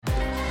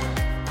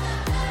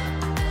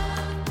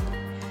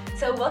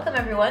So welcome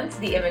everyone to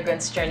the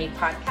Immigrant's Journey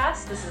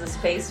podcast. This is a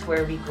space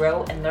where we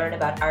grow and learn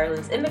about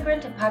Ireland's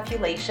immigrant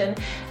population.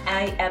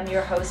 I am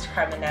your host,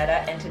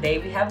 Carmenetta, and today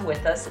we have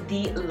with us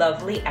the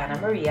lovely Anna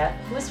Maria,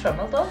 who is from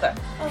Moldova.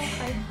 Oh,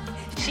 hi.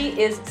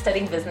 She is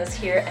studying business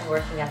here and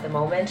working at the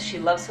moment. She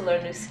loves to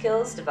learn new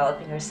skills,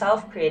 developing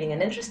herself, creating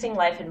an interesting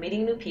life, and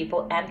meeting new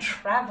people and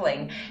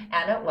traveling.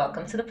 Anna,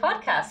 welcome to the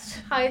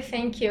podcast. Hi,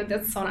 thank you.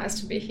 That's so nice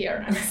to be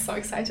here. I'm so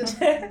excited.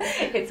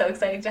 It's so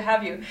exciting to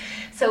have you.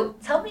 So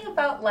tell me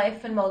about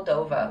life in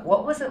Moldova.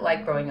 What was it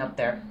like growing up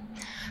there?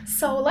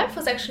 So life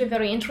was actually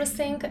very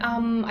interesting.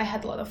 I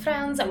had a lot of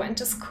friends. I went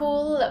to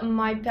school.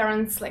 My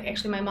parents,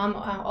 my mom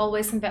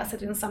always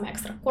invested in some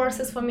extra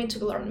courses for me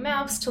to learn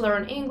maths, to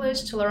learn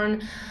English, to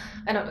learn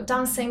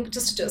dancing,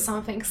 just to do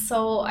something.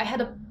 So I had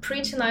a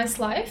pretty nice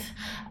life.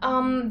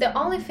 The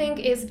only thing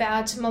is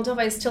that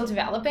Moldova is still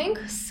developing,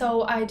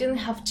 so I didn't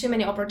have too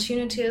many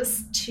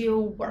opportunities to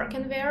work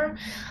in there.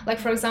 Like,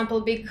 for example,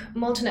 big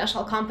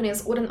multinational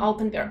companies wouldn't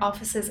open their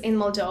offices in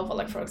Moldova,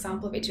 like, for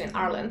example, we do in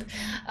Ireland.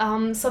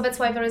 So that's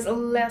why there is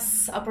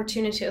less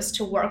opportunities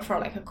to work for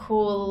like a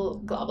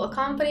cool global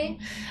company.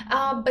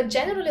 But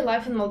generally,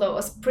 life in Moldova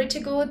was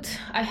pretty good.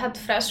 I had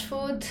fresh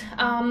food.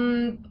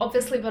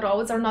 Obviously, the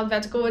roads are not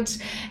that good.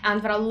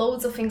 And there are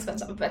loads of things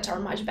that are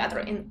much better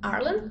in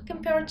Ireland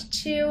compared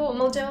to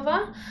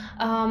Moldova.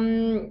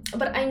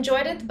 But I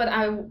enjoyed it, but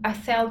I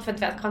felt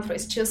that country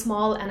is too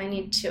small and I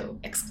need to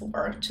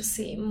explore to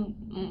see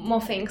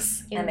more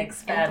things in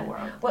the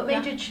world. What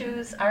made you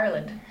choose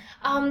Ireland?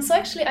 So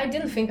actually, I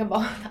didn't think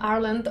about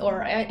Ireland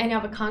or any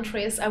other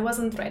countries. I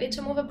wasn't ready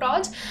to move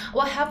abroad.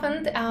 What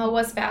happened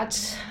was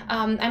that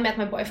I met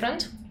my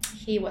boyfriend.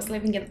 He was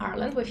living in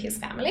Ireland with his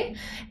family,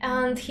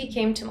 and he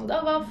came to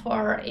Moldova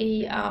for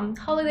a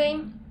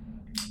holiday.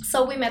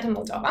 So we met in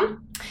Moldova,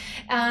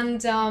 and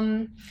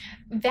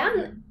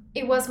then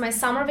it was my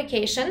summer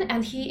vacation,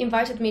 and he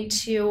invited me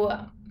to.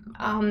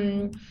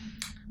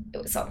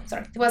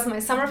 It was my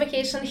summer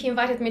vacation. He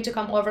invited me to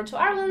come over to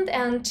Ireland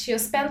and to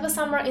spend the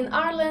summer in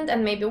Ireland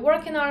and maybe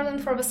work in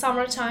Ireland for the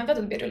summertime. That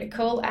would be really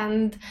cool.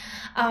 And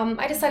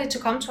I decided to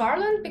come to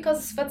Ireland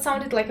because that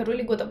sounded like a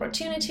really good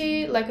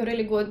opportunity, like a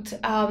really good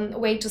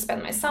way to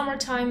spend my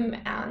summertime.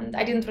 And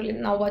I didn't really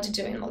know what to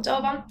do in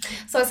Moldova.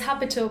 So I was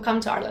happy to come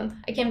to Ireland.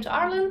 I came to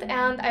Ireland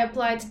and I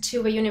applied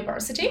to the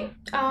university,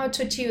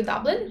 to TU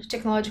Dublin,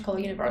 Technological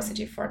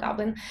University for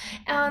Dublin.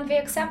 And they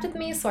accepted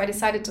me. So I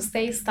decided to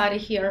study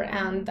here,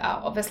 and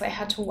obviously I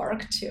had to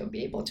work to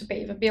be able to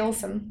pay the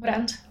bills and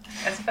rent.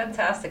 That's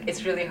fantastic.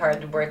 It's really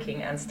hard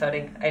working and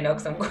studying. I know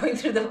because I'm going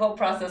through the whole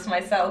process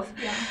myself.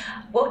 Yeah.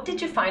 What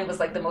did you find was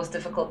like the most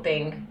difficult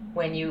thing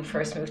when you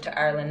first moved to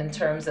Ireland in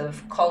terms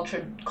of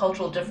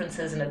cultural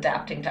differences and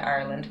adapting to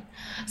Ireland?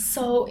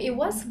 So it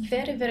was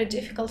very, very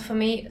difficult for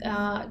me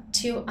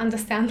to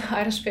understand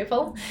Irish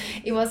people.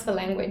 It was the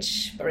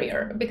language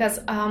barrier because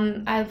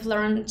I've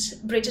learned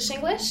British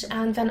English,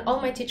 and then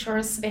all my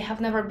teachers, they have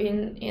never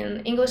been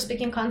in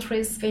English-speaking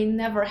countries. They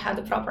never had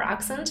a proper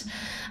accent.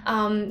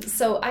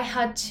 So I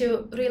had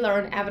to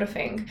relearn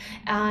everything,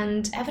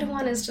 and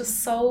everyone is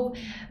just so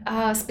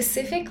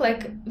specific.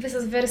 Like this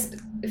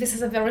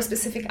is a very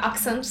specific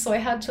accent, so I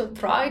had to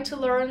try to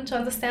learn to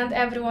understand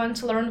everyone,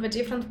 to learn the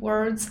different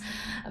words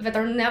that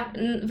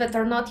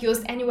are not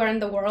used anywhere in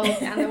the world.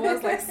 And I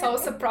was like so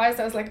surprised.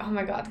 I was like, oh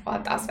my god,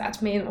 what does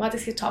that mean? What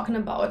is he talking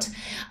about?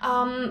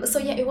 So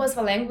yeah, it was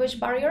the language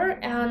barrier,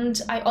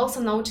 and I also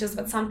noticed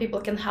that some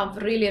people can have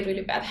really,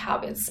 really bad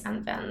habits,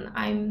 and then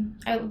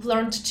I've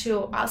learned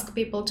to ask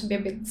people to be a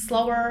bit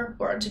slower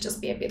or to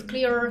just be a bit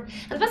clearer,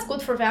 and that's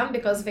good for them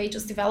because they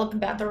just develop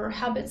better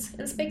habits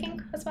in speaking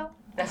as well.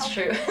 That's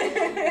true.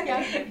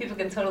 Yeah. People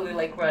can totally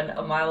run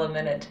a mile a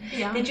minute.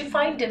 Yeah. Did you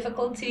find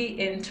difficulty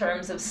in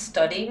terms of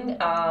studying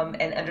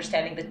and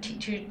understanding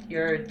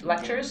your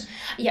lectures?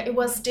 Yeah, it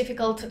was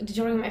difficult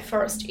during my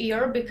first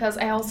year because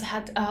I also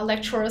had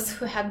lecturers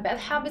who had bad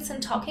habits in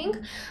talking.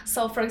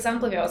 So, for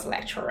example, there was a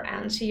lecturer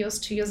and she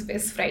used to use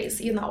this phrase,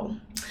 you know.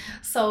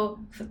 So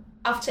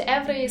after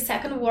every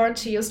second word,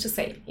 she used to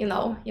say, you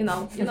know.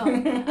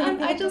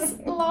 And I just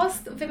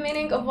lost the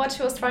meaning of what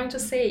she was trying to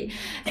say.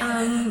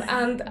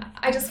 And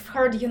I just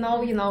heard, you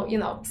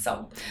know.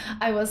 So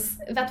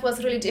that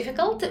was really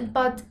difficult.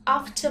 But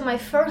after my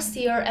first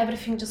year,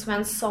 everything just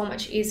went so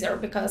much easier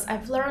because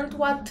I've learned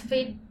what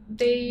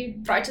they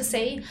try to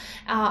say.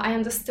 I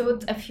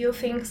understood a few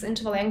things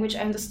into the language.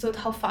 I understood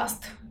how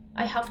fast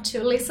I have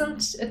to listen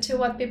to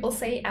what people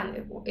say,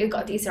 and it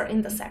got easier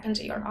in the second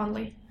year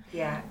only.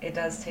 Yeah, it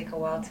does take a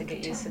while to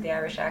get used to the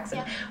Irish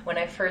accent. Yeah. When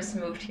I first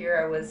moved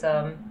here, I was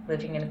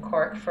living in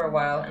Cork for a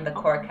while, and the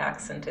Cork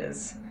accent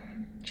is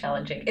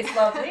challenging. It's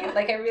lovely.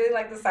 I really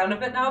like the sound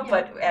of it now,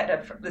 but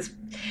this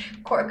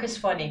Cork is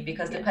funny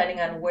because depending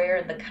on where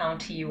in the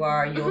county you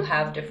are, you'll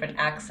have different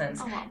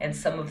accents, and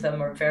some of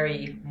them are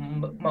very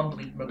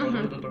mumbly.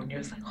 And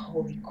you're just like,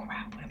 holy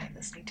crap, what am I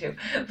listening to?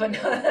 But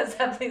no, that's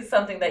definitely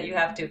something that you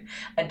have to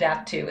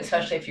adapt to,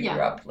 especially if you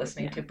grew up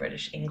listening to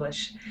British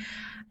English.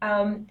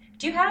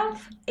 Do you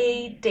have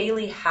a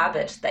daily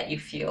habit that you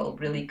feel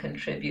really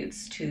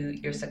contributes to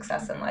your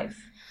success in life?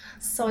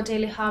 So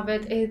daily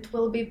habit, it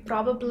will be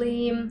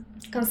probably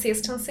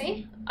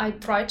consistency. I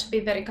try to be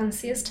very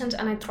consistent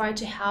and I try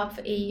to have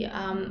a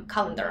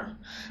calendar.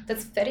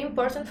 That's very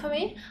important for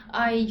me.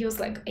 I use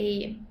like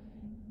a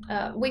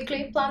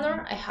weekly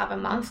planner, I have a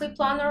monthly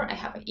planner, I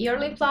have a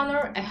yearly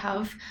planner, I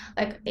have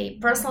like a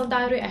personal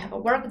diary, I have a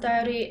work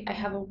diary, I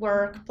have a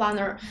work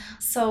planner.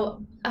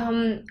 So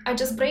I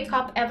just break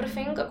up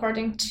everything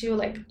according to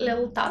like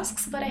little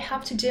tasks that I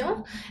have to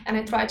do, and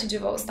I try to do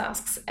those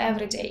tasks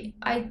every day.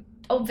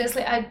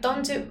 Obviously, I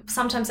don't do,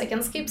 sometimes I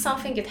can skip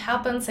something, it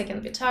happens, I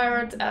can be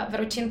tired, the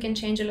routine can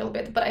change a little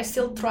bit, but I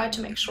still try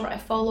to make sure I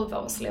follow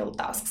those little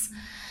tasks.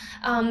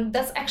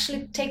 That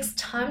actually takes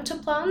time to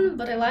plan,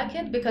 but I like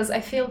it because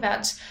I feel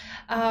that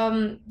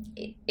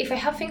if I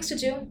have things to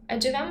do, I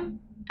do them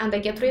and I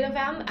get rid of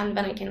them, and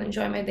then I can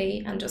enjoy my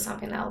day and do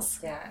something else.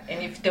 Yeah,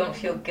 and you don't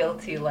feel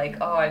guilty like,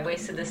 oh, I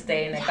wasted this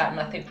day and I got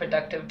nothing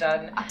productive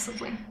done.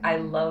 Absolutely. I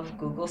love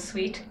Google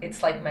Suite.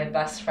 It's like my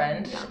best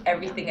friend. Yeah.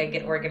 Everything I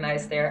get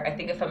organized there. I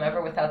think if I'm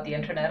ever without the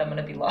internet, I'm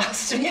going to be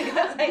lost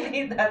because I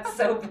need that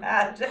so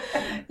bad.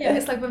 Yeah,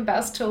 it's like the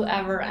best tool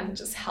ever, and it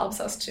just helps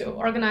us to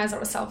organize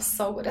ourselves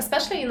so good,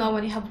 especially,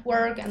 when you have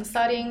work and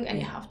studying and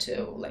you have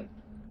to like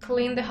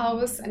clean the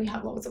house and you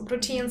have loads of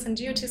routines and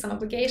duties and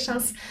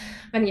obligations,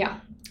 then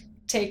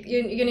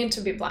you need to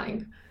be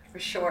planning. For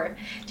sure.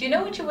 Do you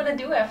know what you want to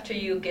do after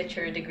you get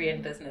your degree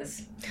in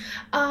business?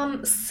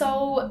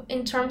 So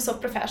in terms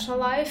of professional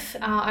life,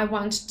 I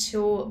want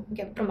to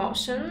get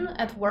promotion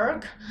at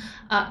work.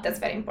 That's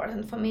very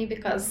important for me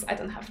because I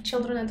don't have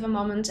children at the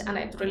moment, and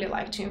I'd really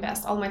like to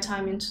invest all my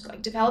time into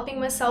like developing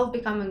myself,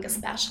 becoming a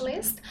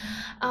specialist.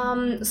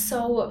 I'm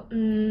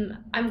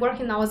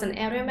working now as an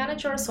area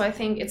manager, so I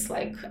think it's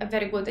like a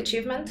very good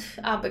achievement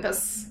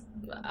because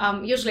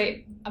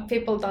usually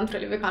people don't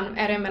really become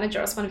area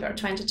managers when we're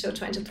 22,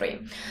 23.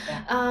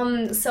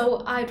 Yeah.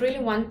 So I really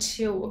want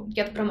to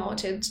get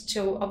promoted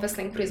to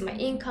obviously increase my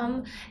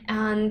income,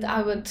 and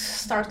I would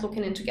start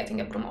looking into getting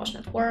a promotion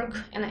at work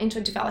and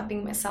into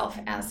developing myself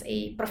as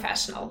a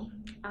professional.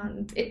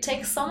 And it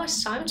takes so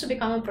much time to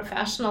become a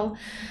professional.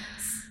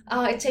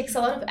 It takes a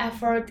lot of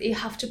effort. You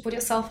have to put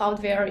yourself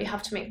out there. You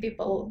have to make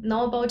people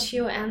know about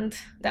you, and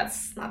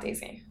that's not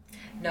easy.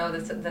 No,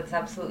 that's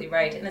absolutely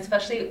right. And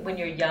especially when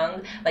you're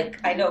young, like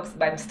I know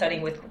I'm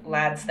studying with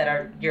lads that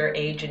are your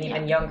age and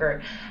even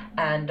younger,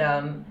 and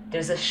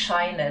there's a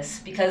shyness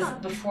because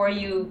before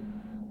you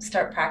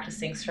start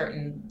practicing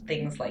certain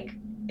things like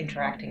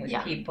interacting with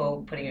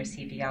people, putting your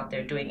CV out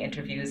there, doing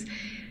interviews,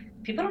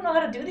 people don't know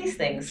how to do these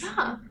things.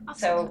 Yeah, absolutely.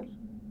 So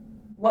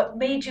what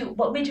made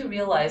you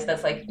realize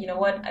that's like, you know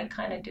what, I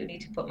kind of do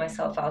need to put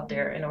myself out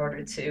there in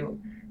order to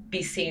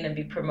be seen and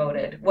be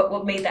promoted?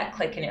 What made that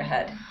click in your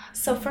head?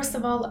 So first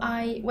of all,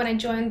 when I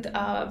joined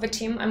the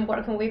team I'm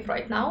working with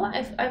right now,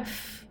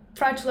 I've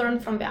tried to learn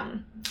from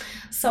them.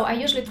 So I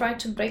usually try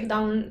to break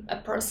down a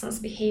person's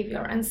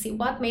behavior and see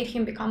what made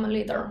him become a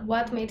leader,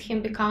 what made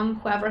him become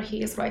whoever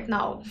he is right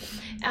now.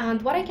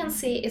 And what I can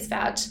see is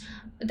that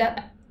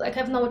like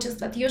I've noticed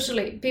that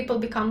usually people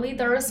become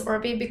leaders or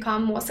they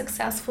become more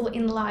successful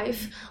in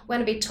life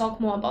when they talk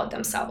more about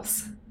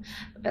themselves.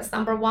 That's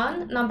number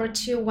one. Number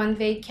two, when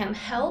they can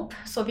help,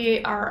 so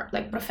they are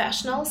like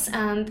professionals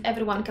and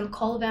everyone can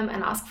call them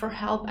and ask for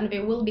help and they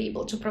will be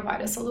able to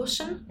provide a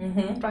solution,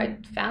 right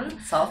then?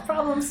 Solve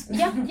problems.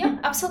 Yeah,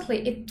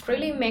 absolutely. It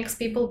really makes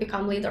people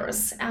become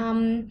leaders.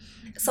 And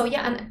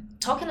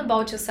talking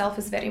about yourself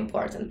is very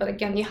important, but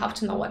again, you have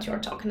to know what you're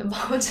talking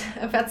about.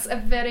 That's a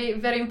very,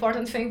 very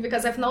important thing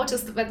because I've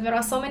noticed that there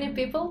are so many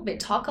people, they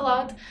talk a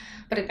lot,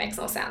 but it makes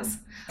no sense.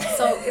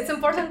 So it's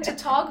important to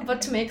talk,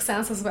 but to make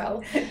sense as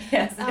well.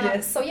 Yes, it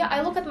is. So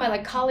I look at my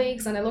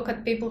colleagues and I look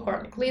at people who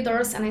are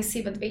leaders and I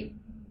see that they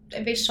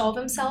show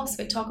themselves,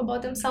 they talk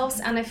about themselves,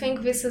 and I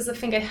think this is a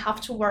thing I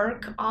have to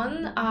work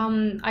on.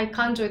 I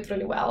can't do it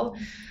really well.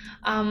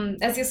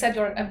 As you said,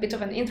 you're a bit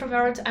of an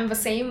introvert. I'm the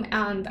same,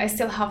 and I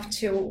still have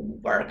to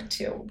work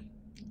to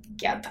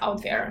get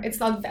out there. It's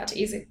not that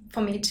easy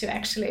for me to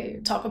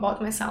actually talk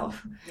about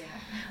myself. Yeah.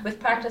 With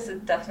practice,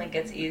 it definitely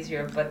gets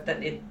easier, but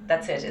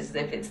that's it. If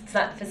it's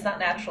not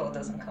natural, it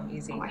doesn't come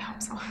easy. Oh, I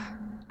hope so.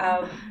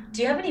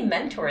 Do you have any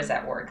mentors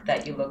at work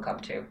that you look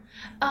up to?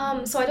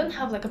 So I don't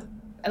have like a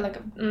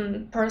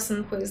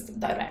person who is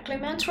directly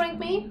mentoring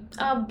me,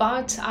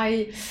 but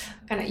I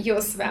kind of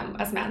use them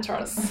as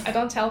mentors. I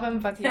don't tell them,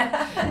 but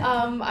yeah.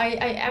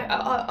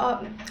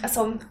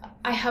 So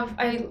I have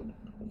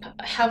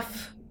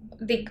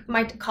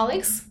my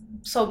colleagues.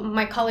 So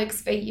my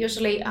colleagues, they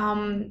usually,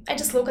 I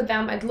just look at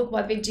them, I look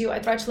what they do, I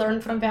try to learn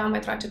from them, I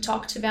try to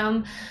talk to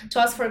them, to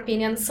ask for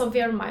opinions. So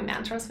they're my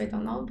mentors, they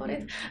don't know about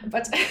it,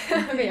 but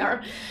they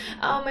are.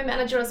 My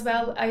manager as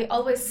well, I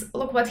always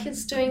look what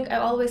he's doing, I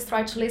always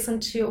try to listen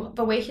to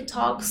the way he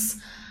talks,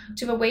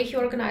 to the way he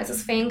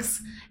organizes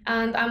things,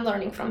 and I'm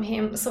learning from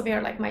him. So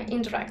they're like my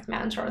indirect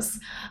mentors.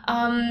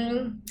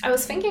 I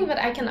was thinking that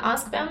I can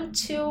ask them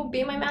to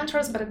be my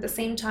mentors, but at the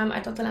same time, I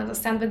totally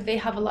understand that they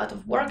have a lot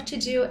of work to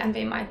do and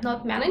they might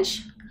not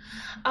manage.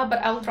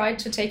 But I'll try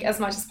to take as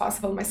much as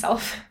possible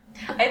myself.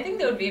 I think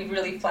they would be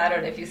really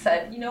flattered if you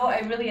said, I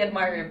really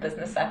admire your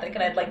business ethic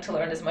and I'd like to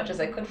learn as much as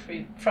I could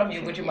from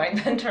you. Would you mind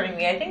mentoring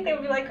me? I think they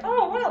would be like,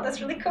 oh, wow, that's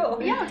really cool.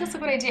 Yeah, that's a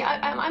good idea.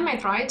 I might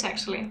try it,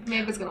 actually.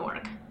 Maybe it's going to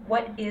work.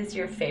 What is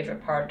your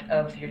favorite part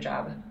of your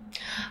job?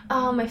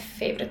 My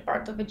favorite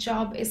part of a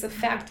job is the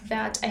fact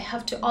that I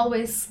have to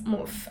always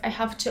move. I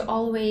have to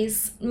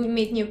always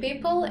meet new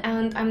people,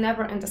 and I'm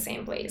never in the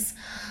same place.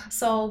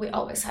 So we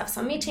always have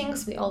some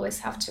meetings. We always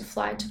have to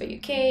fly to the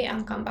UK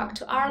and come back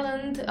to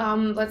Ireland.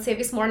 Let's say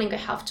this morning I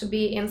have to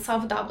be in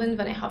South Dublin,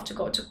 then I have to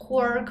go to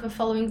Cork the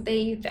following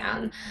day,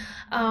 then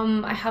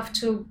I have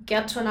to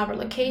get to another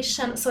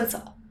location. So it's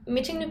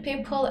meeting new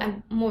people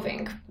and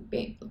moving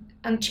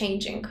and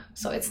changing.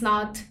 So it's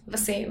not the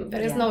same.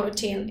 There is no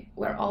routine.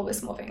 We're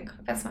always moving.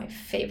 That's my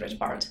favorite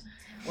part.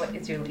 What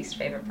is your least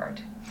favorite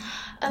part?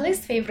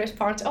 Least favorite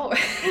part? Oh,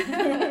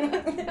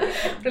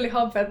 really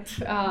hope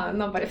that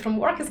nobody from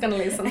work is going to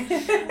listen.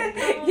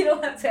 You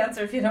don't have to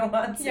answer if you don't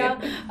want to. Yeah,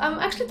 I'm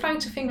actually trying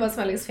to think what's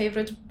my least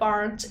favorite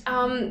part.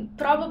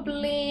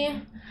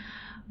 Probably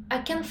I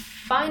can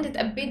find it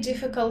a bit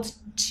difficult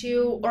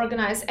to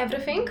organize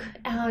everything,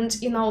 and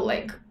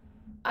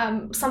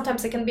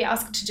sometimes I can be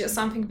asked to do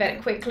something very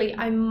quickly.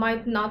 I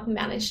might not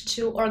manage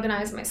to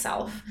organize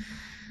myself.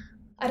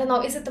 I don't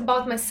know, is it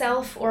about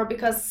myself or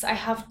because I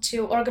have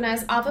to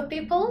organize other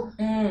people?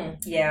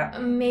 Yeah.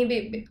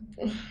 Maybe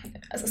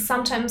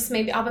sometimes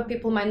maybe other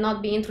people might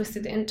not be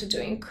interested into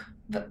doing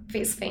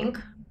this thing,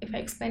 if I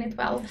explain it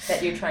well.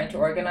 That you're trying to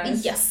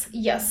organize?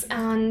 Yes.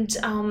 And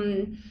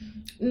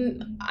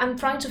I'm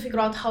trying to figure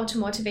out how to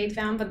motivate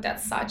them, but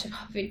that's such a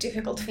very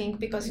difficult thing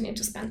because you need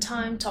to spend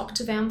time, talk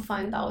to them,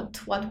 find out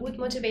what would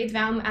motivate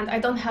them, and I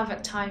don't have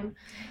that time.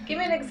 Give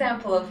me an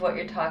example of what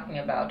you're talking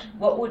about.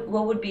 What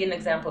would be an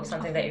example of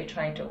something that you're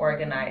trying to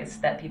organize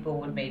that people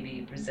would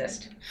maybe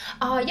resist?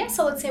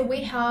 So let's say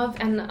we have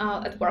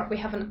at work we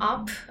have an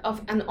app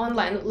of an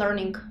online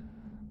learning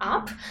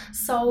app.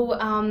 So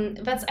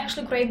that's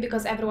actually great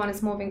because everyone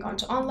is moving on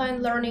to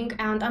online learning,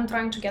 and I'm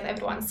trying to get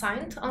everyone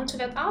signed onto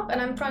that app,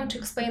 and I'm trying to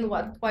explain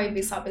why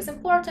this app is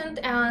important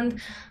and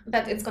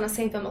that it's going to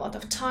save them a lot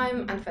of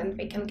time, and then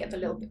they can get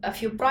a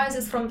few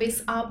prizes from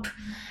this app.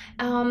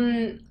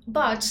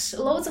 But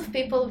loads of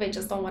people, they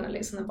just don't want to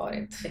listen about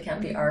it. They can't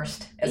be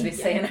arsed, as we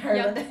say in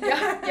Ireland.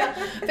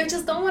 Yeah. They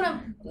just don't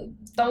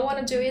want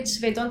to do it.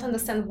 They don't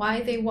understand why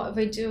they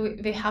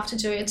have to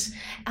do it,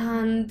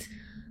 and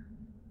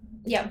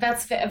yeah,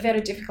 that's a very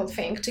difficult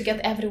thing to get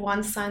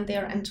everyone signed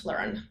there and to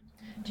learn.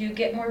 Do you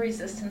get more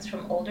resistance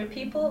from older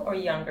people or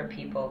younger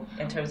people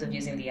in terms of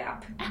using the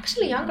app?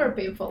 Actually, younger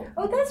people.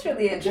 Oh, that's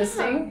really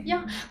interesting.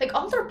 Yeah. Like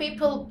older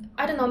people,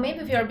 I don't know,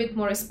 maybe they're a bit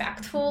more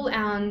respectful,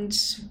 and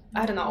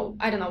I don't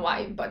know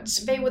why, but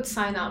they would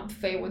sign up.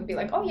 They would be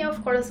like, oh yeah,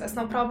 of course, there's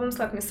no problems,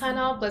 let me sign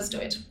up, let's do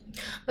it.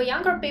 But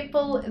younger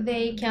people,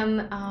 they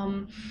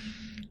can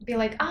be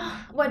like,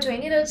 why do I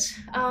need it?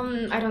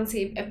 I don't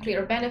see a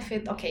clear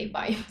benefit. Okay,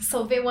 bye.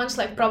 So they want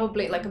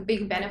probably a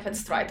big benefit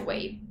straight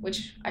away,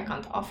 which I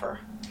can't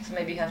offer. So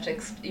maybe you have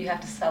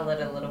to sell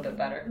it a little bit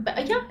better.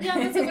 But yeah,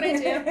 that's a good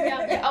idea.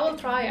 Yeah, I will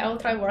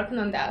try working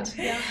on that.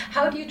 Yeah.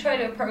 How do you try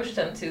to approach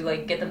them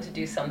to get them to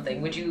do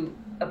something? Would you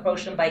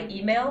approach them by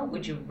email?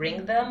 Would you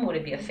ring them? Would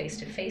it be a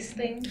face-to-face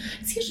thing?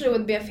 It usually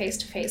would be a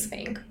face-to-face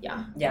thing.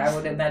 Yeah. Yeah, I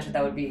would imagine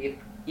that would be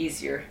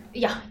easier.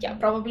 Yeah,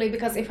 probably,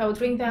 because if I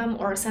would ring them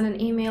or send an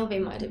email, they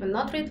might even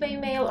not read the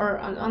email, or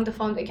on the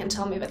phone they can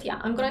tell me that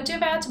I'm gonna do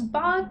that,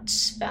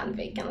 but then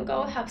they can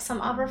go have some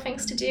other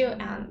things to do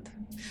and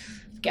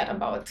forget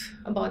about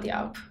the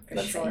app.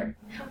 For sure.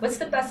 What's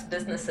the best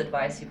business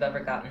advice you've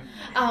ever gotten?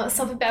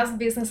 So the best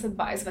business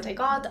advice that I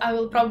got, I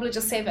will probably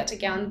just say that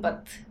again,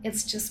 but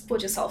it's just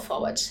put yourself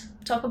forward.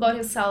 Talk about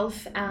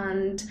yourself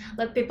and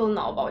let people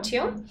know about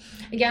you.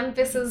 Again,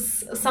 this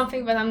is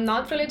something that I'm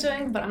not really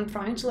doing, but I'm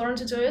trying to learn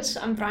to do it.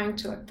 I'm trying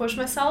to push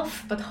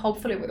myself, but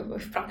hopefully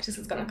with practice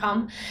it's gonna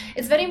come.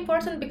 It's very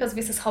important because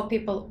this is how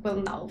people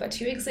will know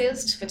that you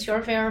exist, that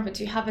you're there, that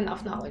you have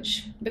enough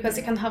knowledge. Because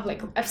you can have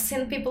I've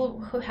seen people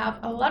who have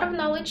a lot of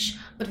knowledge,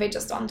 but they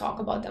just don't talk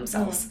about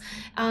themselves.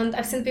 And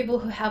I've seen people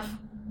who have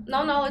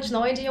no knowledge,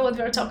 no idea what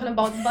we're talking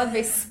about, but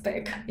they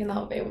speak.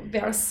 They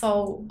are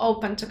so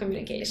open to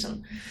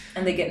communication.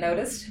 And they get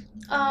noticed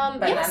by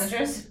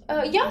managers?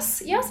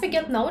 Yes, they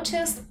get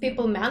noticed.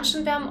 People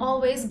mention them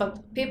always,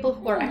 but people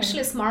who are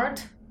actually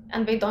smart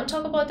and they don't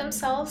talk about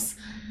themselves,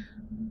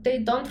 they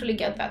don't really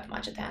get that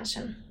much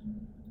attention.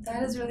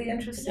 That is really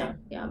interesting.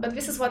 Yeah, but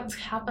this is what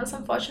happens,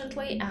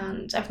 unfortunately,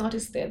 and I've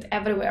noticed it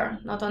everywhere,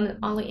 not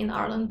only in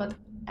Ireland, but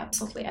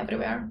absolutely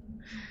everywhere.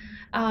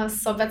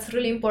 So that's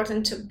really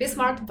important to be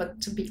smart,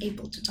 but to be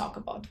able to talk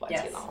about what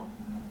you know.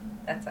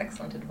 That's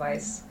excellent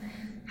advice.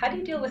 How do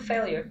you deal with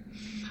failure?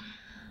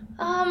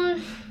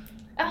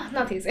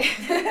 Not easy.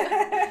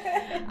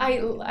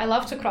 I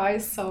love to cry,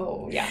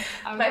 so yeah.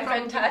 My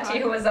friend Tati,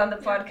 who was on the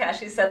podcast,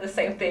 she said the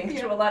same thing,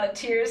 through a lot of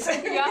tears.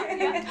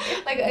 yeah.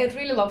 Like, I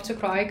really love to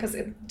cry because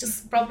it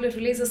just probably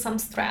releases some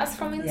stress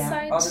from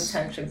inside. Yeah, all the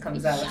tension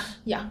comes out.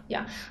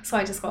 Yeah. So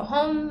I just go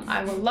home,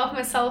 I will lock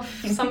myself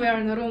somewhere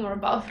in a room or a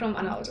bathroom,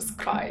 and I'll just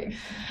cry.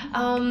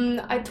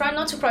 I try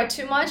not to cry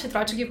too much. I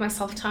try to give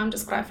myself time,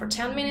 just cry for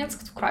 10 minutes,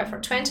 to cry for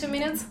 20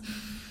 minutes,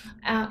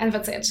 and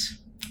that's it.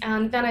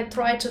 And then I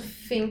try to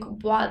think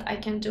what I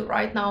can do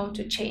right now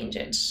to change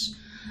it.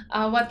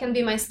 What can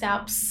be my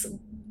steps?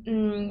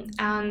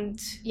 And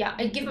yeah,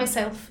 I give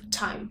myself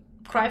time.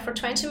 Cry for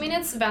 20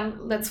 minutes, then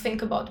let's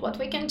think about what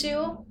we can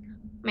do,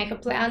 make a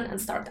plan, and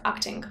start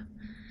acting.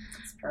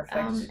 That's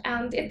perfect.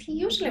 And it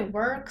usually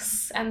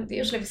works, and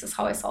usually this is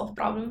how I solve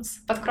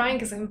problems. But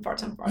crying is an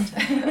important part.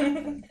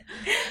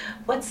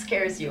 What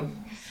scares you?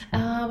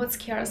 What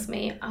scares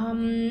me?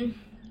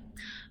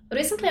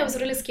 Recently, I was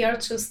really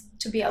scared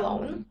to be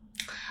alone.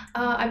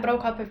 I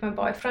broke up with my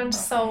boyfriend,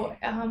 so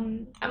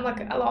I'm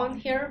like alone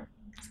here.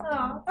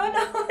 Oh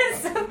no,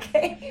 it's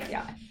okay.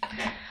 Yeah.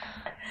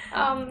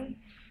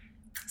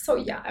 So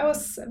yeah, I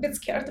was a bit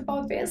scared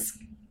about this.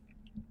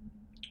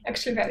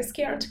 Actually, very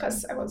scared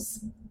because I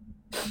was.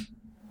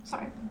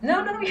 Sorry.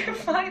 No, you're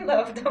fine,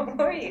 love. Don't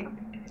worry.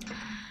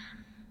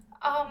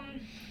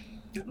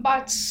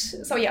 But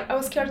so yeah, I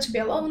was scared to be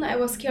alone. I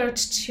was scared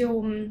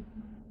to.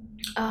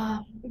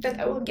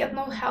 That I will get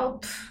no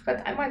help,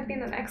 that I might be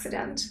in an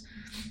accident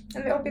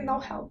and there will be no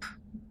help.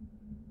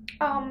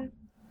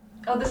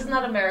 Oh, this is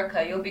not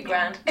America. You'll be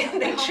grand.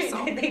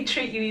 They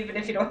treat you even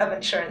if you don't have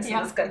insurance in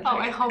this country. Oh,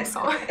 I hope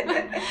so.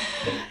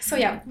 So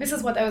yeah, this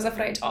is what I was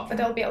afraid of, that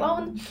I'll be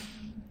alone.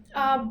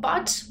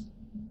 But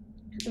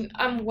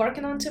I'm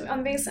working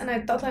on this, and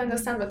I totally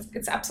understand that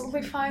it's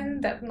absolutely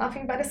fine, that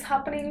nothing bad is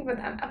happening, that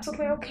I'm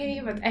absolutely okay,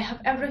 that I have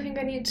everything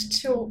I need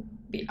to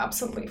be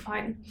absolutely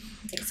fine.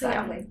 Exactly. So,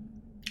 yeah.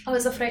 I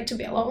was afraid to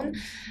be alone.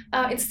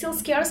 It still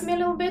scares me a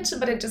little bit,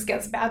 but it just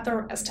gets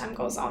better as time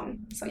goes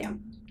on. So yeah.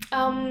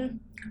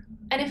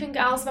 Anything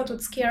else that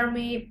would scare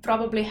me?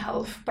 Probably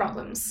health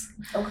problems.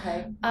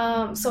 Okay.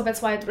 So that's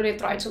why I really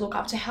try to look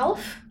after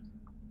health.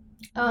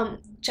 Have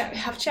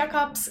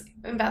checkups,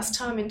 invest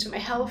time into my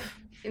health,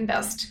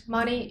 invest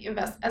money,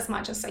 invest as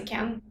much as I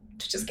can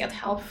to just get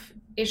health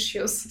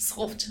issues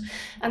solved.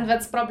 And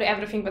that's probably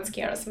everything that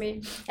scares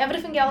me.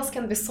 Everything else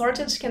can be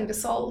sorted, can be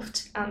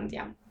solved, and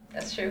yeah.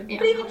 That's true. Yeah.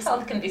 But even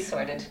health can be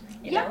sorted.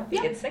 You know, we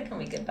get sick and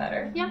we get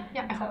better. Yeah.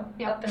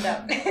 Up and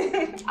down.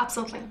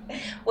 Absolutely.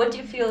 What do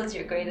you feel is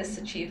your greatest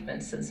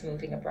achievement since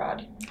moving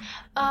abroad?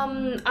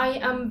 I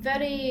am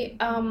very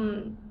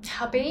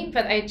happy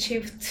that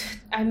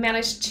I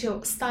managed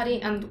to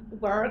study and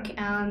work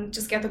and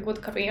just get a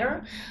good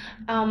career,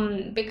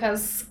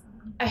 because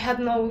I had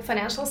no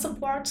financial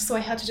support, so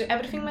I had to do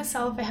everything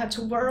myself. I had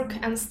to work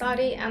and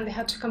study, and I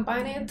had to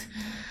combine it.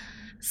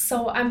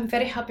 So I'm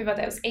very happy that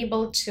I was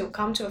able to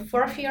come to a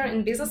 4th year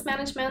in business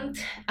management,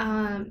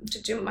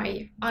 to do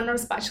my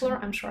honors bachelor.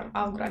 I'm sure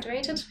I'll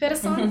graduate it very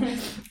soon.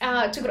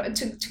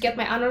 To get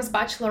my honors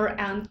bachelor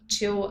and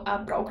to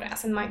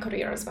progress in my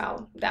career as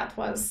well. That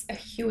was a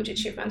huge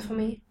achievement for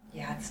me.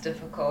 Yeah, it's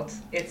difficult.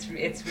 It's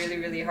really,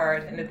 really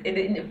hard, and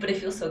but it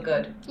feels so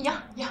good.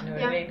 Yeah. You know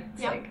what I mean?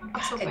 It's like,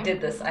 absolutely. I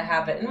did this, I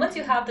have it. And once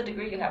you have the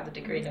degree, you have the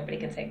degree. Nobody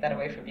can take that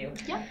away from you.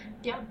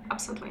 Yeah,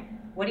 absolutely.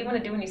 What do you want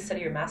to do when you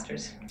study your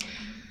master's?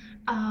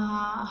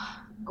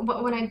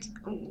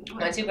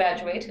 Once you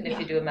graduate, and if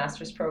you do a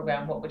master's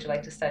program, what would you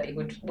like to study?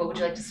 What would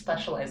you like to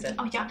specialize in?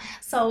 Oh yeah,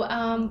 so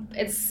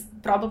it's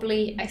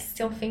probably, I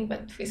still think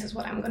that this is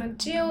what I'm gonna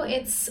do.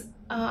 It's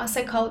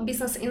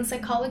business in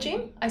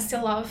psychology. I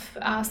still love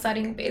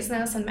studying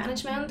business and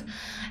management,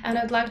 and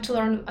I'd like to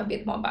learn a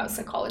bit more about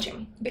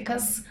psychology,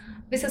 because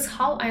this is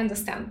how I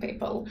understand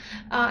people,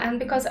 and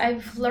because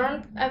I've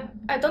learned,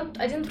 I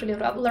didn't really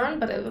learn,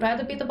 but I read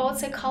a bit about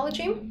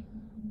psychology.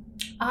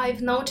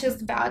 I've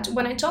noticed that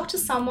when I talk to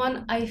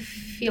someone, I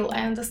feel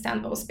I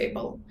understand those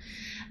people.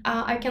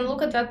 I can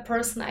look at that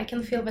person, I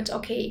can feel that,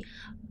 okay,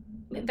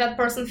 that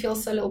person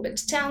feels a little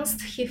bit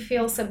tensed, he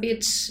feels a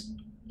bit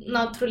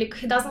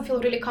he doesn't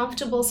feel really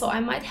comfortable, so I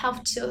might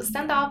have to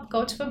stand up,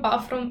 go to the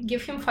bathroom,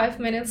 give him 5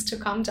 minutes to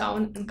calm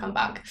down and come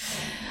back.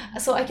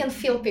 So I can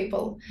feel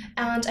people,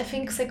 and I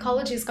think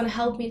psychology is going to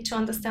help me to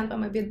understand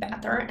them a bit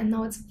better. And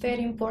now it's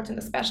very important,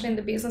 especially in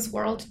the business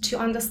world, to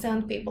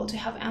understand people, to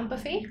have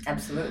empathy.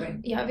 Absolutely.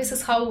 Yeah, this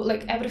is how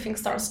everything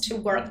starts to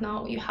work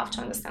now. You have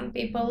to understand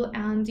people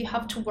and you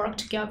have to work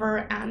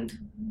together, and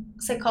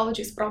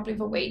psychology is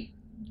probably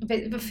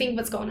the thing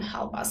that's going to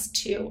help us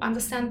to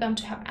understand them,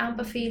 to have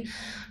empathy,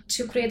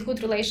 to create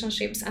good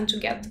relationships, and to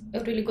get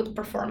a really good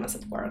performance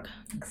at work.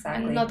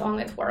 Exactly. And not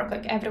only at work,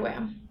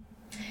 everywhere.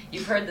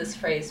 You've heard this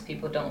phrase,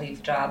 people don't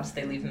leave jobs,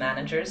 they leave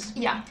managers.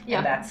 Yeah.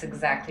 And that's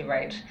exactly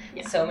right.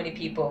 Yeah. So many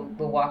people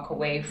will walk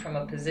away from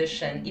a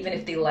position, even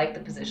if they like the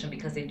position,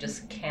 because they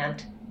just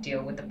can't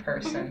deal with the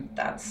person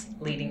that's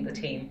leading the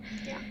team.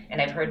 Yeah. And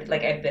I've heard,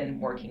 I've been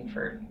working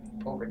for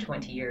over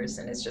 20 years,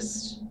 and it's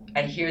just,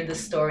 I hear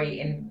this story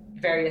in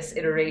various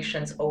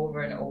iterations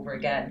over and over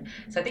again.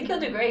 So I think you'll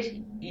do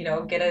great.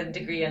 Get a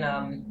degree in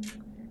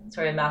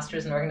a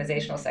master's in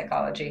organizational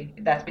psychology.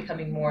 That's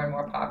becoming more and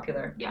more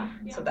popular. Yeah.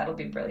 So that'll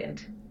be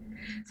brilliant.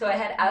 So I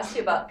had asked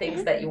you about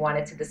things that you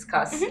wanted to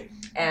discuss,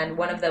 and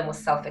one of them was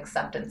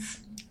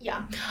self-acceptance.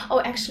 Yeah.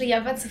 Oh, actually, yeah,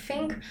 that's a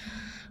thing.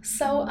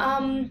 So,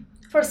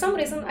 for some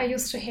reason, I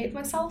used to hate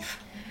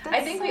myself.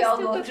 I think we all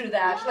go through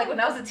that. Yeah. Like when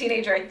I was a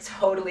teenager, I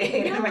totally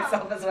hated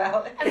myself as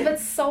well. And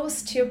that's so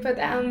stupid.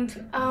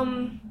 And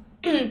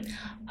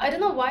I don't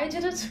know why I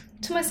did it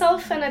to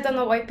myself, and I don't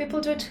know why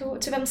people do it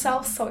to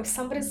themselves. So if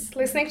somebody's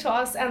listening to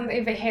us and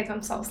if they hate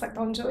themselves, like,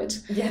 don't do it.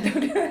 Yeah, don't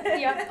do it.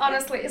 Yeah,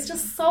 honestly, it's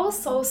just so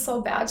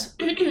bad.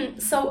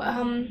 So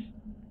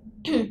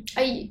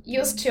I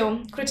used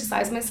to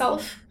criticize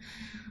myself.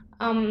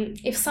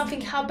 If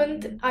something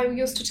happened, I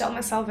used to tell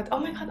myself that, oh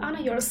my God,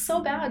 Anna, you're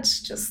so bad.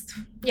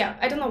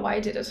 I don't know why I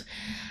did it.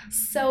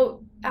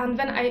 So, and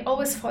then I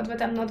always thought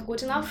that I'm not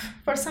good enough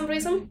for some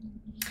reason.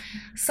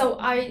 So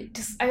I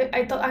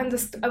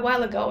understood a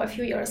while ago, a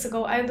few years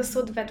ago, I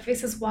understood that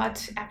this is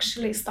what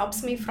actually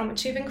stops me from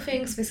achieving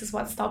things. This is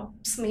what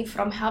stops me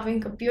from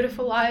having a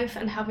beautiful life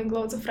and having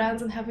loads of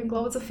friends and having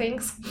loads of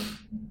things.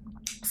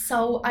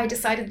 So I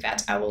decided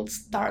that I will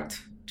start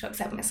to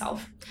accept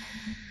myself.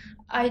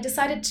 I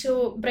decided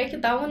to break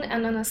it down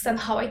and understand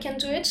how I can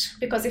do it,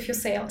 because if you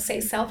say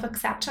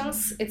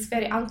self-acceptance, it's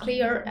very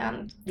unclear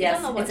and you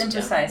don't know what to do.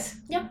 It's imprecise.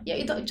 Yeah,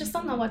 you just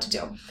don't know what to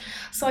do.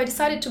 So I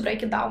decided to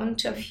break it down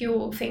to a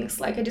few things.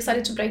 Like I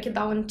decided to break it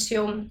down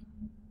to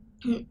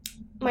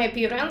my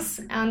appearance,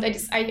 and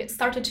I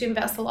started to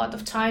invest a lot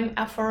of time,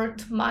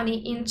 effort,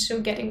 money into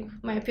getting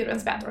my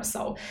appearance better.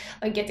 So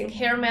like getting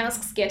hair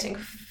masks, getting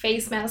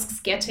face masks,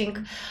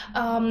 getting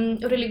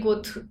really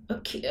good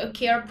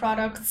care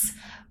products.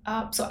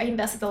 So I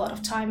invested a lot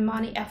of time,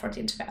 money, effort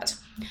into that.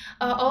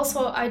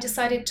 Also, I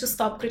decided to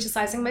stop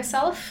criticizing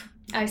myself.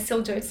 I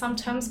still do it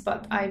sometimes,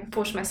 but I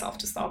push myself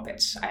to stop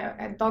it.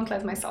 I don't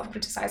let myself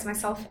criticize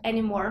myself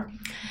anymore.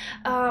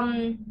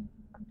 And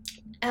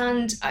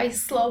I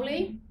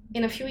slowly,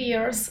 in a few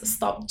years,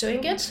 stopped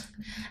doing it.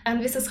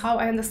 And this is how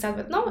I understand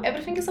that, no,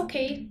 everything is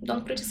okay.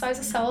 Don't criticize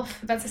yourself.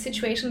 That's a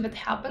situation that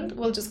happened.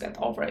 We'll just get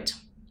over it.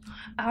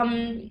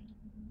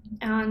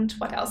 And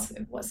what else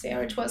was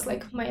there? It was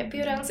like my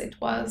appearance. It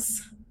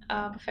was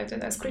the fact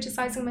that I was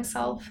criticizing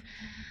myself.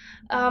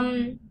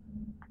 And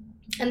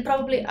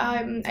probably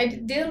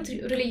I didn't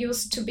really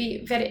used to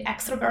be very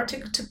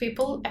extroverted to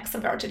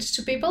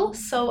people.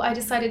 So I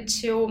decided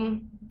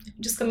to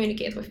just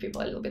communicate with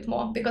people a little bit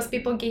more, because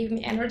people gave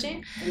me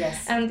energy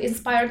and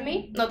inspired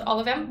me. Not all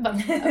of them, but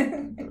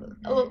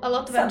a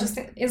lot of them just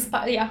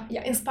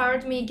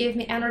inspired me, gave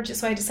me energy.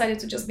 So I decided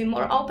to just be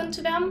more open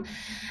to them,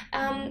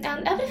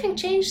 and everything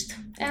changed,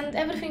 and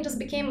everything just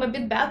became a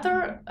bit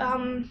better.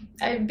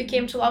 I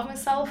became to love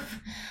myself.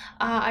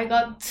 I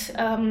got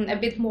a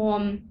bit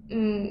more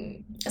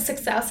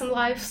success in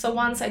life. So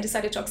once I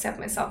decided to accept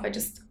myself, I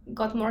just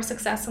got more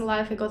success in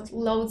life. I got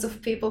loads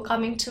of people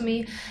coming to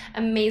me,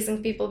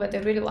 amazing people that I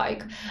really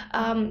like.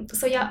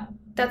 So yeah,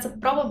 that's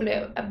probably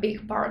a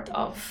big part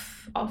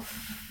of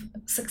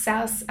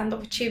success and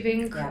of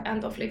achieving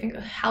and of living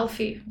a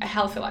healthy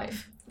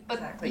life.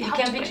 Exactly. You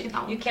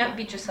can't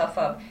beat yourself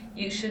up.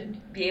 You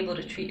should be able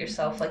to treat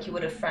yourself like you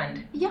would a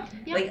friend. Yeah.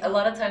 Like a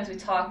lot of times we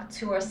talk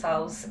to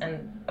ourselves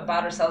and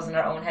about ourselves in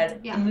our own heads,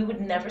 and we would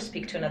never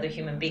speak to another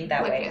human being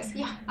that way. This.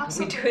 Yeah,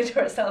 absolutely. We do it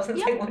to ourselves and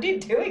say, "What are you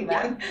doing,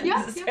 man?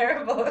 This is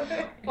terrible."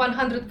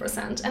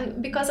 100%.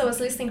 And because I was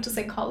listening to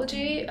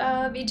psychology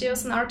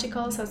videos and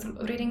articles, I was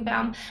reading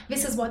them.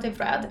 This is what I've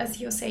read,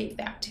 as you say,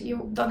 that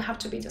you don't have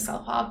to beat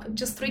yourself up.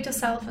 Just treat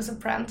yourself as a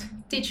friend.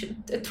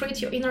 Treat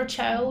your inner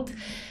child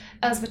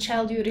as the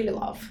child you really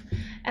love.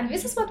 And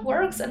this is what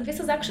works, and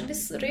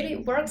this really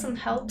works and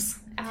helps.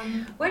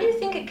 Where do you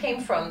think it came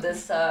from,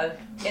 this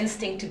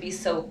instinct to be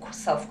so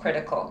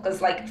self-critical?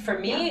 Because like for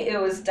me, it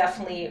was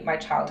definitely my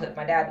childhood.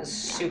 My dad was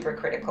super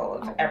critical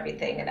of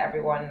everything and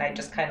everyone, and I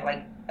just kind of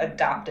like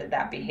adopted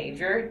that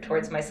behavior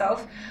towards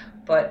myself.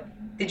 But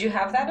did you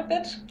have that a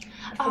bit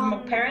from a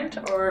parent,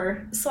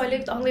 or? So I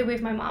lived only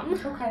with my mom.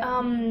 Okay.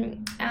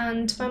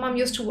 And my mom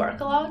used to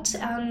work a lot,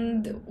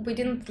 and we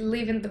didn't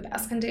live in the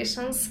best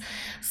conditions.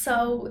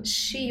 So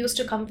she used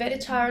to come very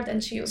tired,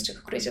 and she used to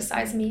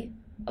criticize me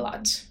a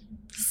lot.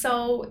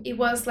 So it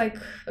was like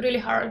really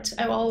hard.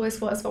 I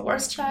always was the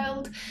worst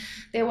child.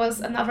 There was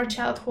another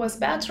child who was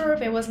better.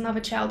 There was another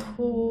child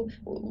who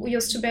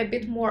used to be a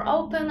bit more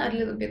open, a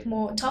little bit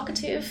more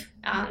talkative.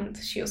 And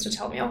she used to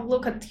tell me, oh,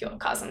 look at your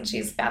cousin.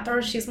 She's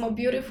better. She's more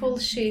beautiful.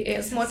 She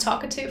is more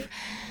talkative.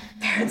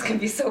 Parents can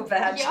be so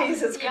bad.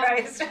 Jesus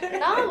Christ.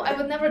 No, I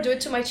would never do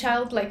it to my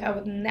child. Like, I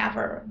would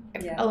never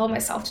allow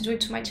myself to do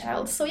it to my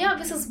child. So yeah,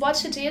 this is what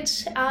she did.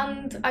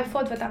 And I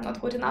thought that I'm not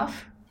good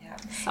enough.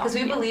 Because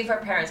we believe our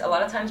parents. A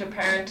lot of times the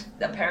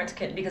parent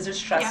can, because they're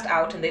stressed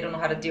out and they don't know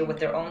how to deal with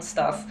their own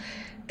stuff,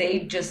 they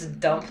just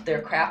dump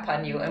their crap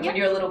on you. And when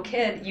you're a little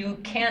kid, you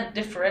can't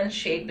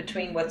differentiate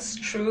between what's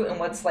true and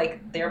what's like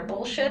their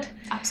bullshit.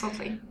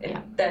 Absolutely.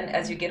 And then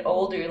as you get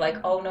older, you're like,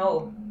 oh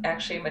no,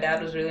 actually my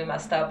dad was really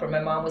messed up, or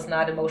my mom was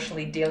not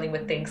emotionally dealing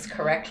with things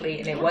correctly,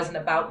 and it wasn't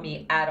about me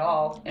at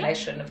all, and I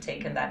shouldn't have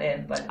taken that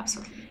in. But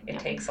it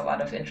takes a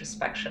lot of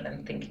introspection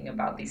and thinking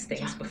about these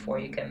things before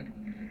you can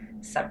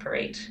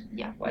separate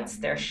what's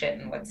their shit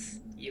and what's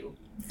you.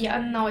 Yeah,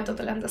 and now I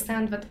totally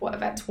understand that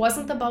that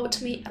wasn't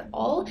about me at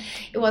all.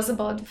 It was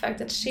about the fact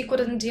that she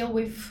couldn't deal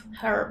with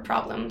her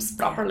problems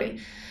properly.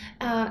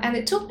 And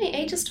it took me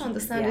ages to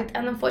understand it,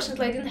 and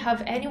unfortunately I didn't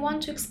have anyone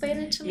to explain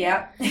it to me.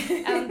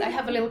 And I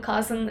have a little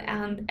cousin,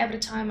 and every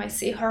time I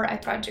see her, I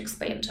try to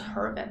explain to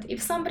her that if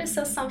somebody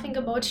says something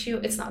about you,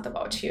 it's not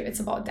about you,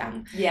 it's about them.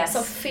 So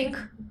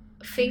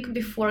think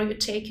before you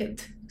take it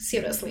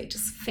seriously.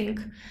 Just think.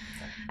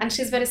 And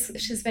she's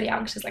very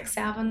young. She's like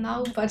 7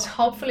 now, but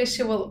hopefully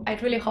she will. I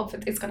really hope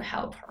that it's gonna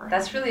help her.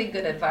 That's really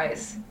good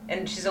advice, and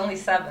she's only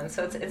 7, so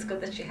it's good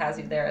that she has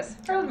you there as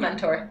her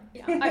mentor.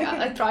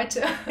 I try to.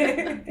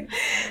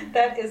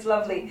 That is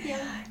lovely.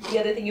 The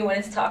other thing you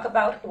wanted to talk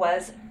about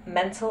was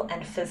mental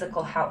and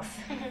physical health.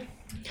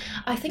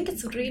 I think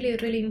it's really,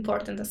 really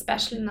important,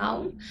 especially now.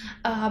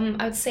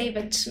 I'd say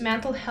that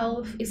mental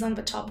health is on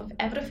the top of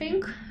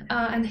everything,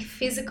 and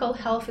physical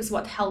health is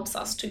what helps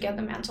us to get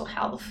the mental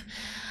health.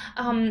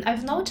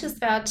 I've noticed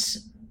that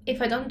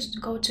if I don't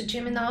go to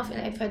gym enough,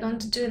 and if I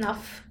don't do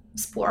enough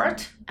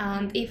sport,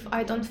 and if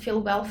I don't feel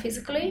well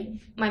physically,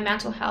 my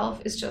mental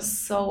health is just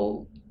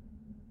so...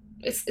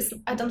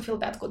 I don't feel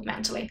that good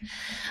mentally.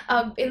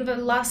 In the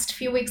last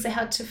few weeks, I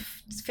had to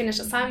finish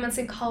assignments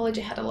in college.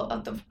 I had a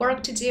lot of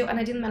work to do, and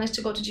I didn't manage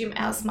to go to gym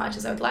as much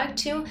as I would like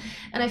to.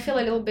 And I feel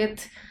a little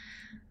bit...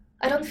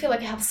 I don't feel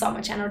like I have so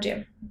much energy.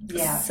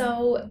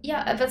 So,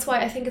 that's why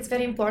I think it's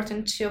very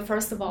important to,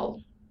 first of all,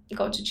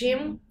 go to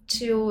gym,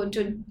 to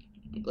do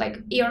like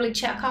yearly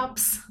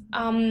checkups.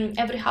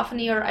 Every half a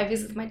year I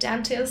visit my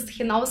dentist.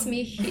 He knows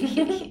me.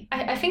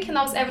 I think he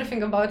knows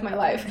everything about my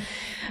life.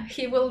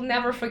 He will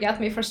never forget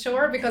me for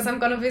sure, because I'm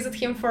gonna visit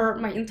him for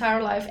my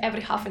entire life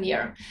every half a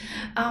year.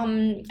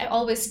 I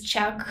always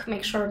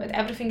make sure that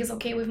everything is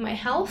okay with my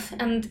health,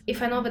 and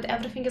if I know that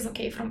everything is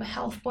okay from a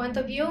health point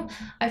of view,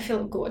 I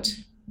feel good.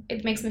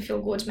 It makes me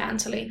feel good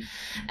mentally.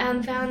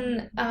 And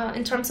then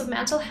in terms of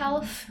mental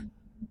health,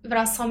 there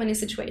are so many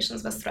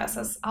situations that stress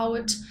us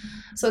out,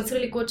 so it's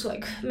really good to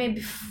like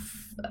maybe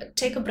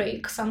take a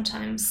break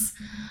sometimes.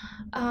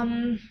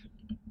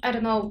 I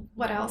don't know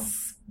what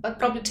else, but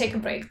probably take a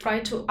break. Try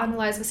to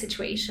analyze the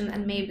situation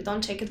and maybe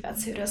don't take it that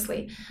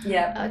seriously.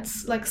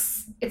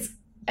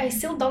 I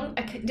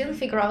didn't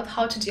figure out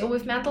how to deal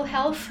with mental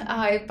health.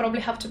 I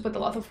probably have to put a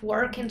lot of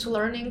work into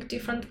learning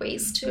different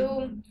ways to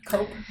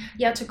cope.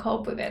 To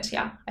cope with it.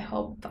 I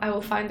hope I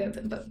will find it,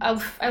 but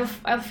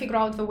I'll figure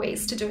out the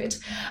ways to do it.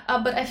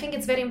 But I think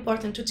it's very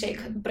important to take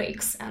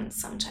breaks and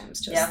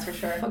sometimes just for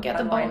sure. forget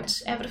about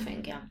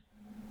everything.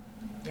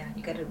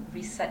 You got to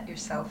reset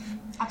yourself.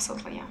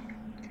 Absolutely.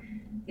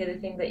 The other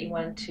thing that you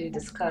wanted to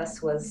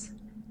discuss was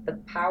the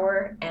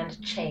power and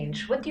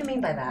change. What do you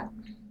mean by that?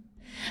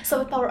 So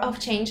the power of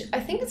change, I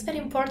think it's very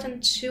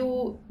important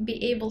to be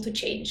able to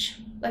change,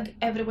 like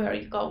everywhere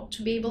you go,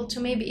 to be able to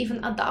maybe even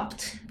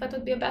adapt. That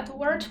would be a better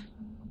word,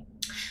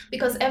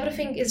 because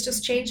everything is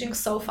just changing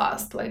so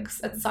fast, like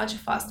at such a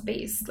fast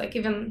pace, like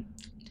even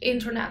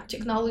internet,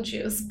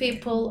 technologies,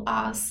 people,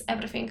 us,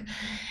 everything.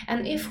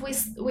 And if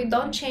we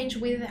don't change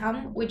with them,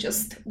 we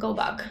just go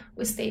back,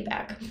 we stay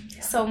back.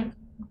 So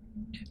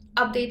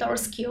update our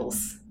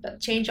skills,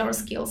 change our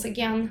skills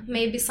again.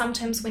 Maybe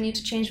sometimes we need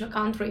to change the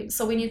country,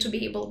 so we need to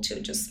be able to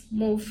just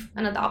move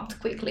and adapt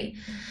quickly.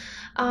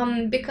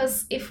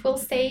 Because if we'll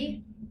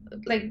stay,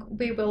 like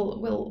we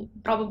will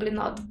probably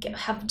not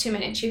have too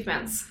many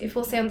achievements. If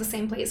we'll stay on the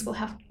same place, we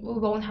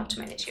won't have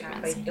too many achievements.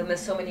 Exactly. You'll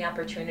miss so many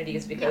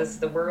opportunities because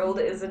the world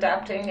is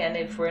adapting, and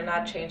if we're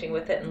not changing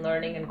with it and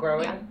learning and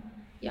growing,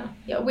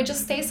 we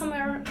just stay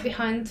somewhere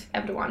behind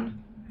everyone.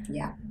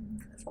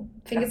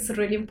 I think it's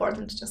really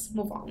important to just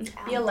move on.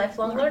 Be a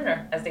lifelong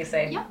learner, as they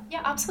say.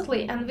 Yeah,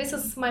 absolutely. And this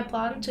is my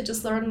plan, to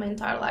just learn my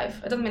entire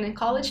life. I don't mean in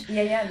college.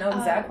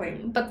 Exactly.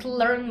 But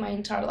learn my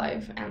entire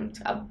life and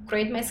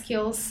upgrade my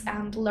skills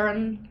and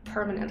learn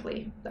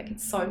permanently. Like,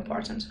 it's so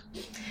important.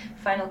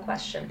 Final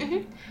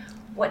question.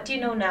 What do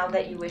you know now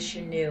that you wish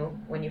you knew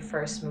when you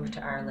first moved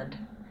to Ireland?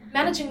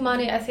 Managing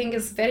money, I think,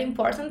 is very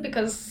important,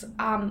 because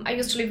I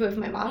used to live with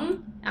my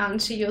mom, and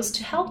she used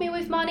to help me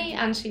with money,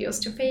 and she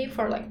used to pay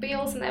for like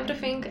bills and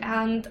everything,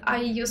 and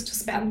I used to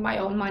spend my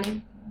own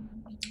money,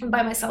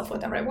 buy myself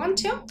whatever I want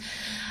to.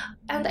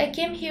 And I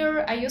came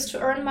here, I used to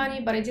earn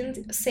money, but I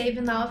didn't save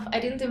enough.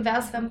 I didn't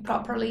invest them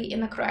properly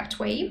in a correct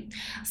way.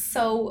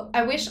 So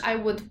I wish I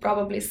would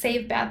probably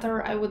save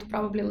better. I would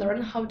probably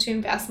learn how to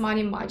invest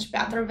money much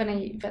better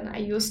than I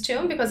used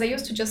to, because I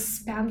used to just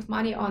spend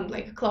money on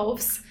like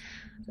clothes,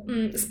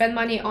 spend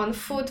money on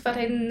food, but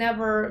I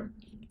never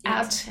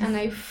at and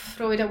I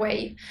threw it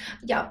away.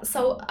 Yeah,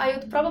 so I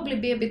would probably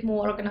be a bit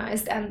more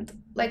organized, and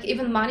like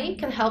even money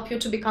can help you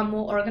to become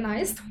more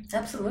organized.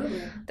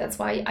 Absolutely. That's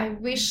why I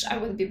wish I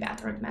would be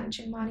better at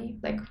managing money,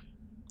 like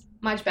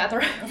much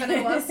better than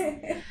I was.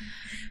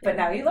 But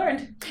now you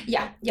learned.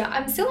 Yeah,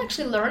 I'm still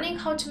actually learning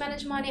how to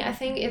manage money. I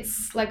think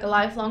it's like a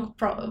lifelong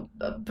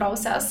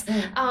process.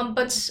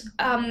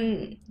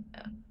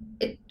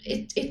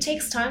 It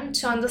takes time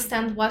to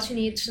understand what you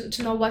need,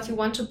 to know what you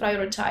want to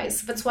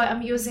prioritize. That's why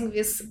I'm using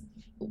these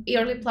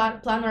yearly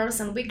planners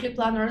and weekly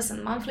planners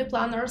and monthly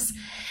planners,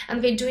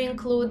 and they do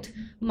include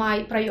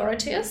my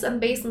priorities, and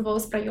based on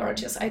those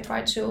priorities I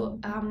try to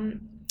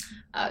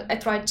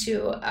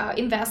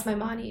invest my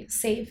money,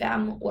 save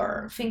them,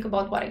 or think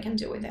about what I can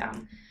do with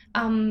them.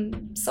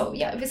 So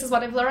yeah, this is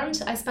what I've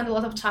learned. I spend a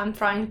lot of time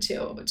trying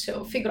to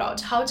figure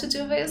out how to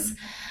do this,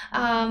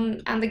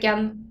 and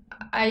again,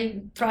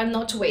 I try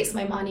not to waste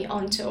my money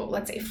onto,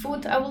 let's say,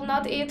 food I will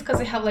not eat,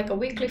 because I have like a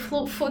weekly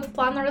food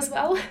planner as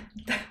well.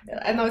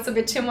 I know it's a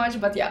bit too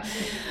much, but yeah.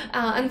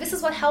 And this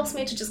is what helps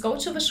me to just go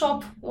to the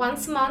shop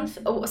once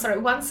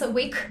a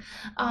week,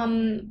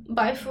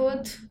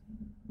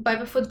 buy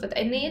the food that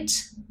I need,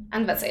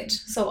 and that's it.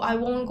 So I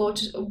won't go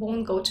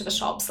to the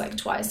shops like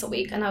twice a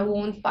week, and I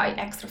won't buy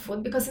extra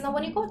food, because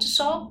when you go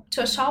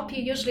to a shop,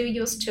 you usually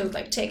used to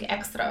like take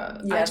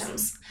extra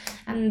items,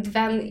 and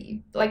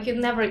then like you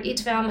never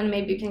eat them, and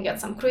maybe you can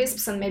get some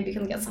crisps, and maybe you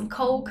can get some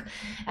Coke,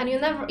 and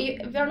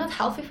they're not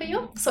healthy for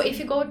you. So if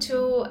you go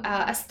to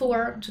a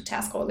store, to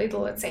Tesco or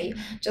Lidl, let's say,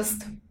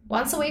 just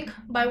once a week,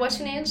 buy what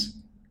you need,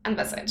 and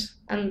that's it.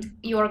 And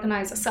you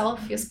organize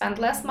yourself, you spend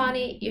less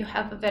money, you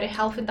have a very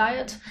healthy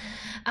diet,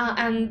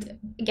 and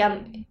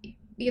again,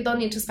 you don't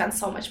need to spend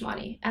so much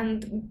money.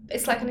 And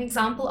it's like an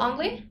example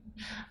only,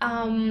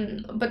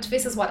 but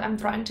this is what I'm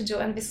trying to do,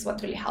 and this is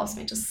what really helps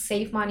me to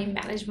save money,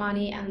 manage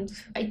money, and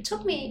it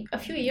took me a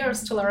few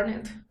years to learn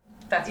it.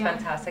 That's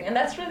fantastic, and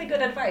that's really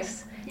good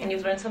advice, and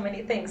you've learned so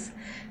many things.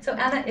 So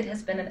Anna, it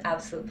has been an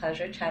absolute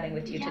pleasure chatting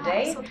with you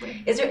today.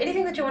 Absolutely. Is there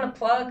anything that you want to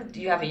plug?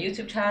 Do you have a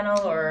YouTube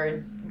channel,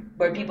 or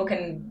where people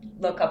can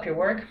look up your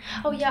work?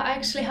 Oh yeah, I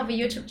actually have a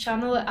YouTube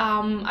channel.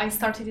 I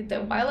started it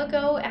a while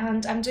ago,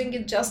 and I'm doing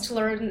it just to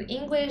learn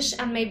English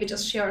and maybe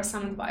just share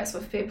some advice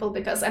with people,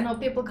 because I know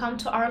people come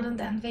to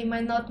Ireland and they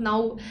might not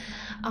know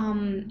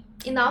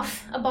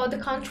enough about the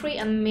country,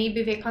 and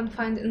maybe they can't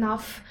find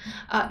enough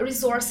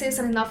resources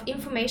and enough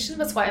information.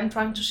 That's why I'm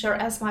trying to share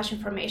as much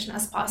information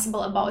as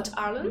possible about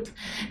Ireland.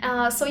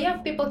 So yeah,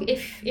 people,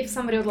 if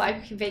somebody would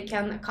like, they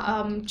can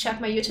check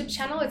my YouTube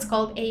channel. It's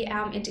called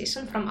AM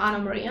Edition, from Anna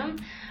Maria.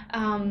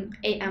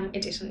 AM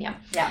Edition, yeah.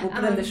 Yeah, we'll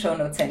put in the show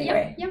notes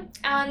anyway. Yeah.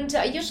 And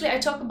usually I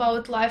talk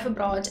about life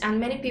abroad, and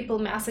many people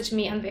message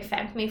me and they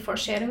thank me for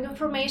sharing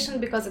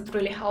information, because it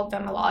really helped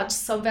them a lot.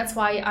 So that's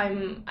why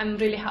I'm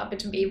really happy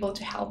to be able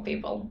to help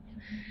people.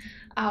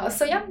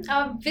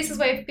 This is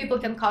where people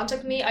can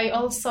contact me. I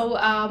also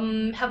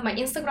have my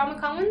Instagram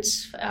account.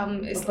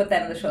 We'll put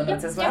that in the show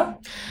notes as well.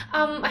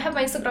 I have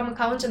my Instagram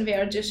account, and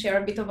where I just share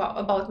a bit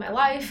about my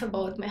life,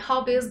 about my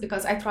hobbies,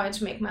 because I try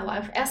to make my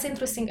life as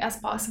interesting as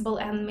possible,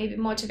 and maybe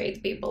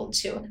motivate people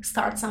to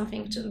start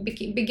something, to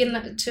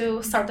begin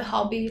to start a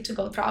hobby, to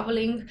go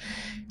traveling,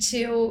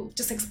 to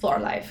just explore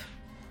life.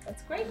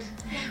 That's great.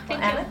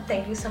 Anna,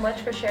 thank you so much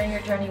for sharing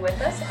your journey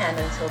with us, and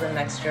until the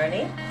next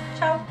journey,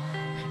 ciao.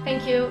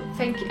 Thank you,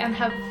 and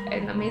have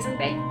an amazing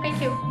day.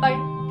 Thank you.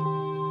 Bye.